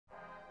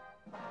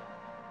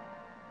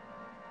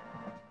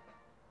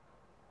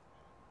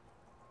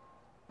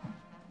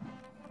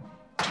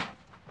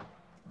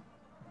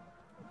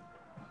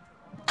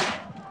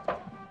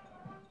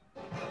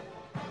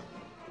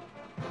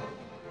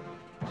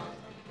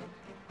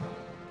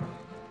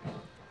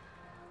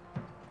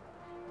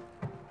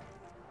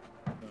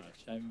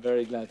I'm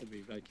very glad to be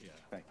back here.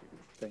 Thank you.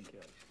 Thank you.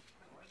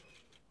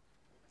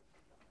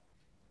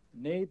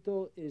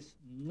 NATO is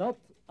not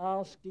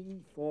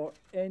asking for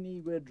any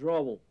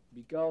withdrawal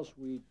because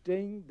we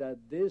think that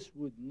this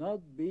would not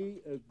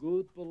be a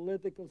good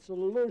political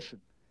solution,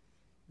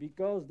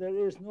 because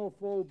there is no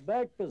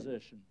fallback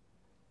position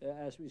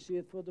as we see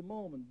it for the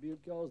moment,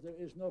 because there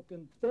is no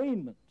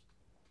containment.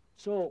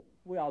 So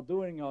we are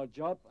doing our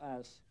job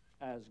as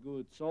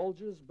good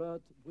soldiers, but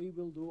we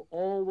will do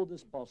all what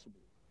is possible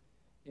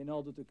in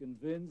order to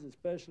convince,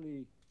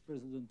 especially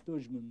President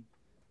Tudjman,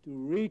 to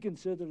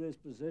reconsider his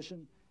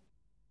position.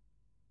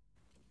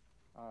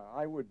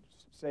 I would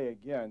say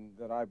again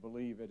that I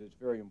believe it is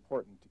very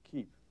important to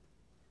keep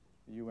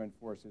the UN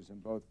forces in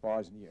both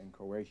Bosnia and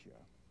Croatia.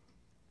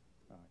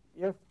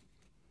 If,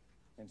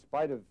 in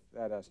spite of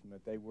that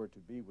estimate, they were to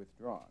be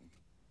withdrawn,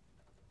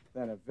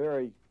 then a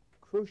very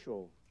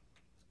crucial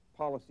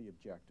policy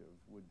objective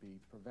would be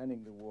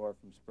preventing the war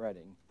from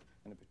spreading,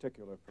 and in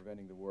particular,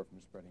 preventing the war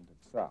from spreading to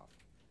the south.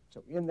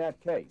 So in that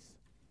case,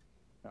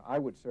 I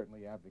would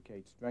certainly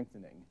advocate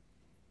strengthening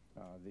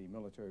the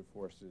military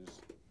forces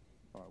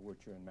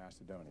which are in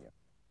Macedonia.